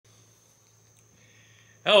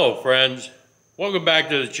Hello friends, welcome back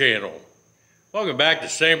to the channel. Welcome back to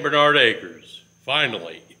St. Bernard Acres.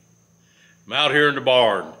 Finally, I'm out here in the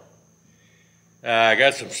barn. I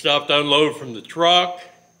got some stuff to unload from the truck.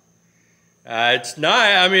 It's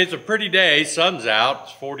nice, I mean it's a pretty day, sun's out,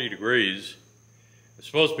 it's 40 degrees. It's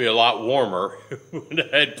supposed to be a lot warmer when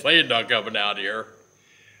I had planned on coming out here.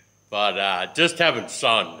 But just having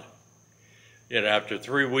sun, you know, after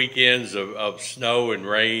 3 weekends of snow and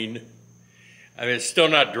rain. I mean, it's still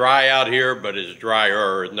not dry out here, but it's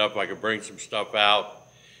drier enough I could bring some stuff out.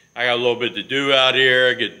 I got a little bit to do out here.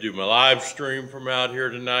 I get to do my live stream from out here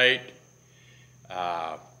tonight.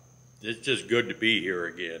 It's just good to be here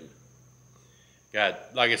again.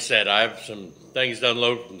 Like I said, I have some things to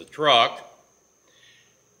unload from the truck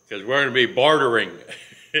because we're going to be bartering.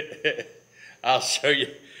 I'll show you.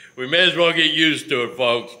 We may as well get used to it,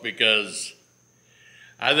 folks, because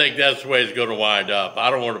I think that's the way it's going to wind up.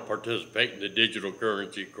 I don't want to participate in the digital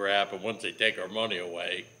currency crap, and once they take our money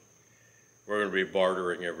away, we're going to be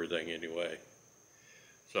bartering everything anyway.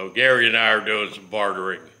 So Gary and I are doing some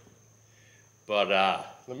bartering. But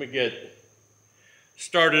let me get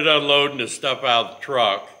started unloading the stuff out of the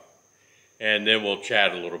truck, and then we'll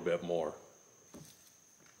chat a little bit more.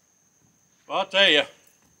 Well, I'll tell you,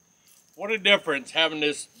 what a difference having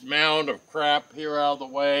this mound of crap here out of the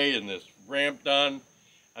way and this ramp done.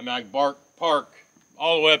 I mean, I can park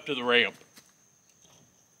all the way up to the ramp.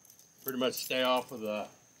 Pretty much stay off of the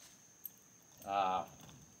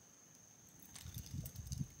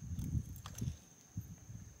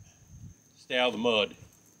stay out of the mud.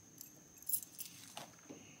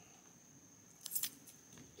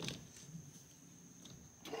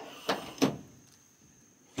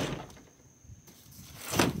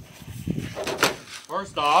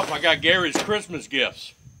 First off, I got Gary's Christmas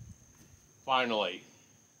gifts, finally.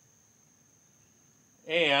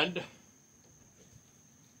 And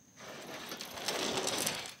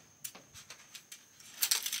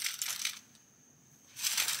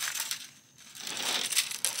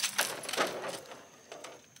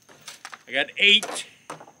I got 8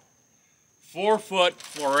 4-foot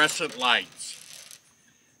fluorescent lights.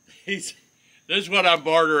 This is what I'm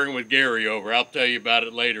bartering with Gary over. I'll tell you about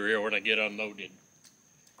it later here when I get unloaded.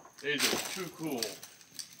 These are too cool.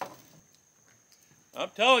 I'm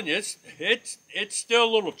telling you, it's still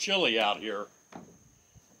a little chilly out here.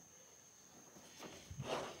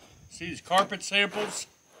 See these carpet samples?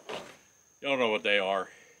 You don't know what they are,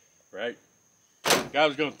 right? Guy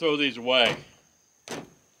was going to throw these away.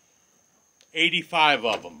 85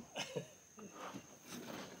 of them.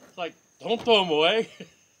 It's like, don't throw them away.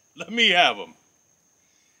 Let me have them.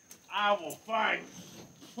 I will find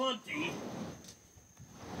plenty.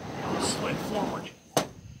 Slid forward.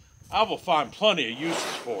 I will find plenty of uses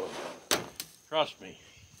for them. Trust me.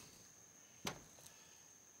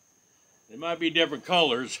 They might be different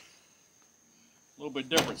colors, a little bit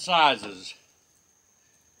different sizes,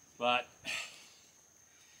 but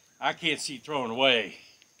I can't see throwing away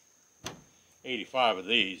 85 of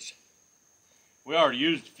these. We already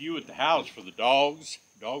used a few at the house for the dogs,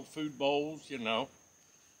 dog food bowls, you know.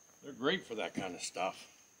 They're great for that kind of stuff.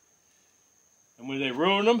 And when they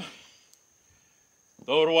ruin them,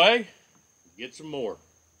 throw it away, get some more.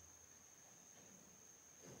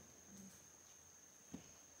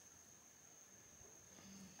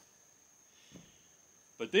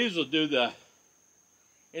 But these will do the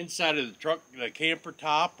inside of the truck, the camper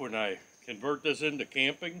top, when I convert this into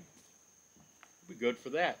camping. It'll be good for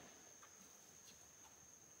that.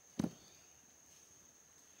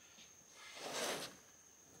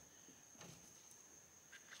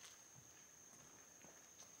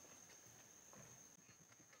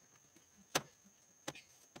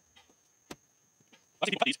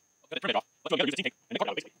 Let's see, these. I'll trim it off. Let's go together, use the steam tank, and then carve it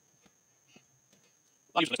out, basically.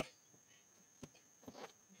 A lot of use for this stuff.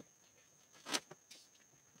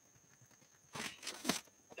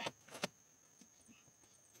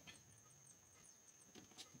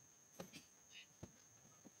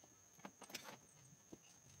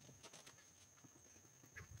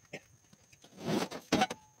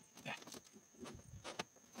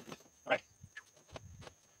 All right.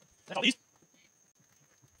 That's all these.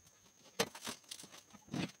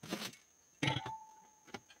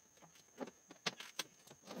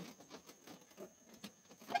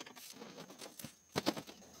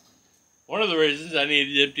 One of the reasons I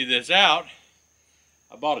needed to empty this out,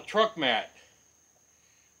 I bought a truck mat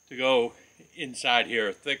to go inside here,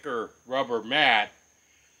 a thicker rubber mat,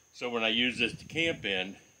 so when I use this to camp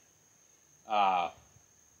in, it'll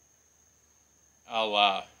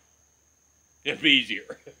be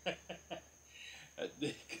easier.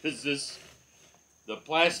 Because the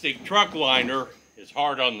plastic truck liner is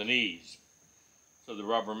hard on the knees. So the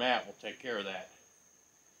rubber mat will take care of that.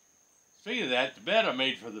 Speaking of that, the bed I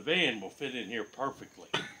made for the van will fit in here perfectly.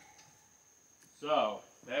 So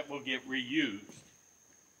that will get reused.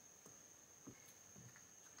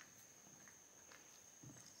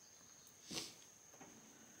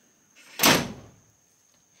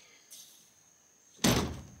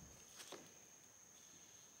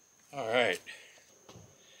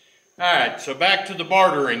 Alright, so back to the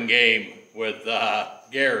bartering game with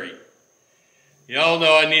Gary. You all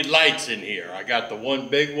know I need lights in here. I got the one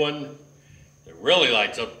big one that really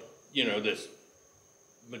lights up, you know, this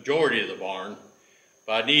majority of the barn.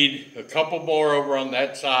 But I need a couple more over on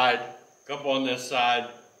that side, a couple on this side,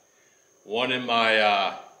 one in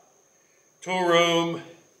my tool room,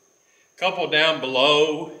 a couple down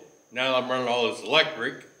below. Now that I'm running all this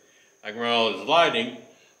electric, I can run all this lighting.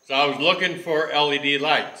 So I was looking for LED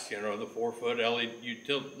lights, you know, the 4-foot LED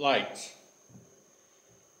utility lights.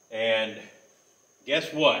 And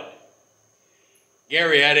guess what?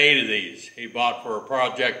 Gary had 8 of these. He bought for a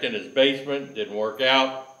project in his basement, didn't work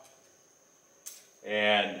out.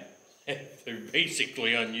 And they're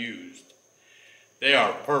basically unused. They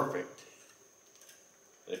are perfect.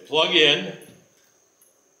 They plug in.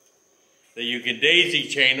 That you can daisy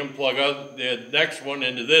chain them, plug the next one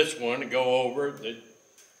into this one and go over. They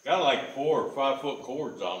got like 4 or 5 foot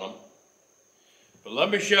cords on them. But let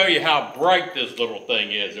me show you how bright this little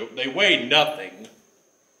thing is. They weigh nothing.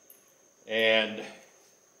 And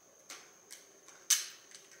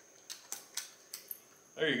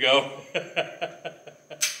there you go.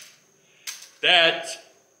 That's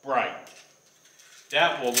bright.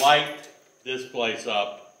 That will light this place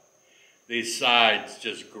up. These sides,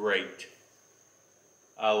 just great.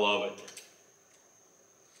 I love it.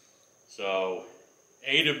 So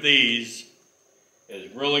 8 of these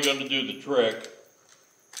is really going to do the trick.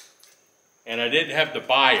 And I didn't have to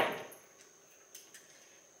buy them.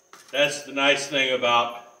 That's the nice thing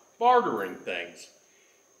about bartering things.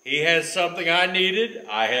 He has something I needed.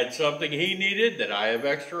 I had something he needed that I have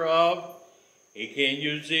extra of. He can't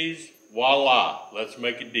use these. Voila. Let's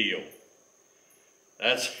make a deal.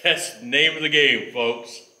 That's the name of the game,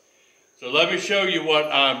 folks. So let me show you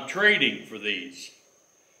what I'm trading for these.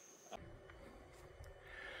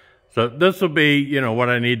 So this will be, you know, what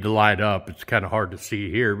I need to light up. It's kind of hard to see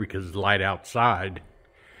here because it's light outside.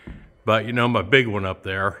 But, you know, my big one up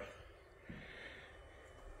there.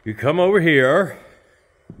 You come over here.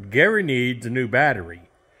 Gary needs a new battery.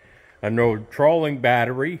 A new trolling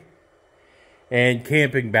battery and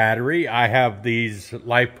camping battery. I have these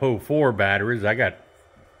LifePo4 batteries. I got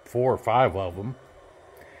 4 or 5 of them.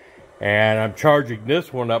 And I'm charging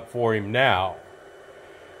this one up for him now.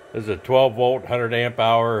 This is a 12 volt, 100 amp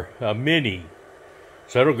hour mini.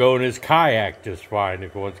 So it'll go in his kayak just fine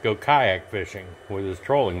if he wants to go kayak fishing with his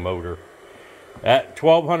trolling motor. That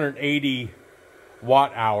 1280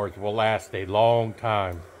 watt hours will last a long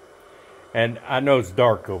time. And I know it's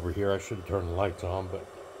dark over here. I should have turned the lights on, but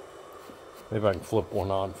maybe I can flip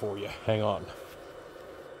one on for you. Hang on.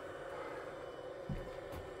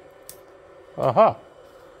 Aha.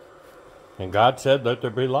 And God said, let there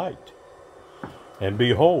be light. And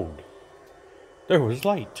behold, there was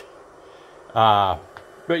light. But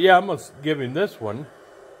yeah, I'm going to give him this one.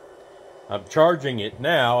 I'm charging it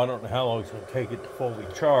now. I don't know how long it's going to take it to fully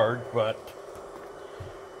charge, but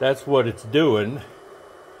that's what it's doing.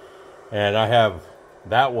 And I have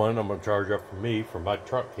that one I'm going to charge up for me for my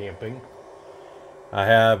truck camping. I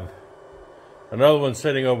have another one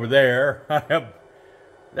sitting over there. I have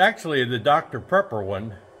actually the Dr. Pepper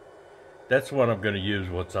one. That's what I'm going to use,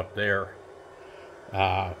 what's up there.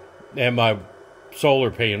 And my solar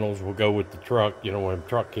panels will go with the truck, you know, when I'm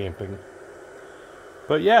truck camping.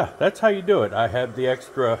 But yeah, that's how you do it. I have the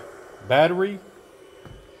extra battery.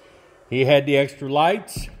 He had the extra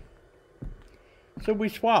lights. So we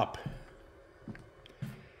swap.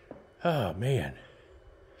 Oh, man.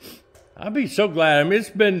 I'll be so glad. I mean, it's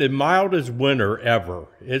been the mildest winter ever.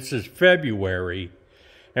 It's just February.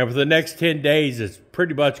 And for the next 10 days, it's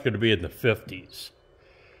pretty much going to be in the 50s.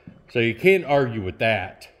 So you can't argue with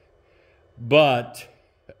that. But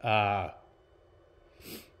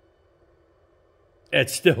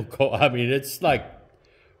it's still cold. I mean, it's like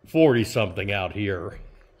 40-something out here.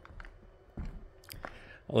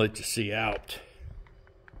 I'll let you see out.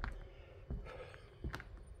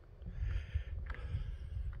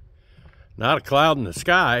 Not a cloud in the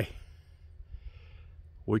sky,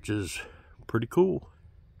 which is pretty cool.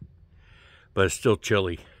 But it's still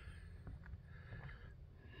chilly.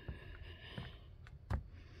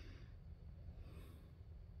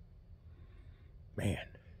 Man.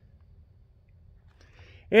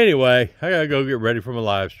 Anyway, I gotta go get ready for my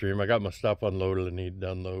live stream. I got my stuff unloaded. I need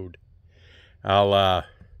to unload. I'll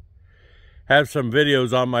have some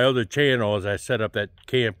videos on my other channel as I set up that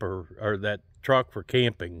camper or that truck for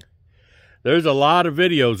camping. There's a lot of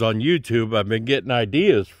videos on YouTube I've been getting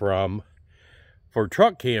ideas from for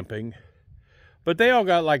truck camping, but they all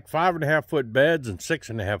got like 5.5 foot beds and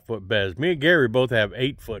 6.5 foot beds. Me and Gary both have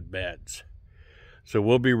 8-foot beds. So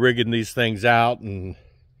we'll be rigging these things out and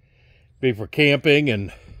be for camping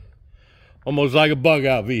and almost like a bug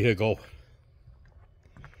out vehicle.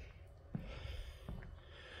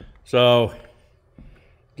 So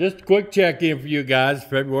just a quick check-in for you guys,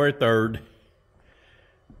 February 3rd.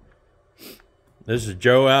 This is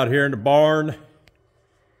Joe out here in the barn.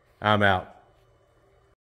 I'm out.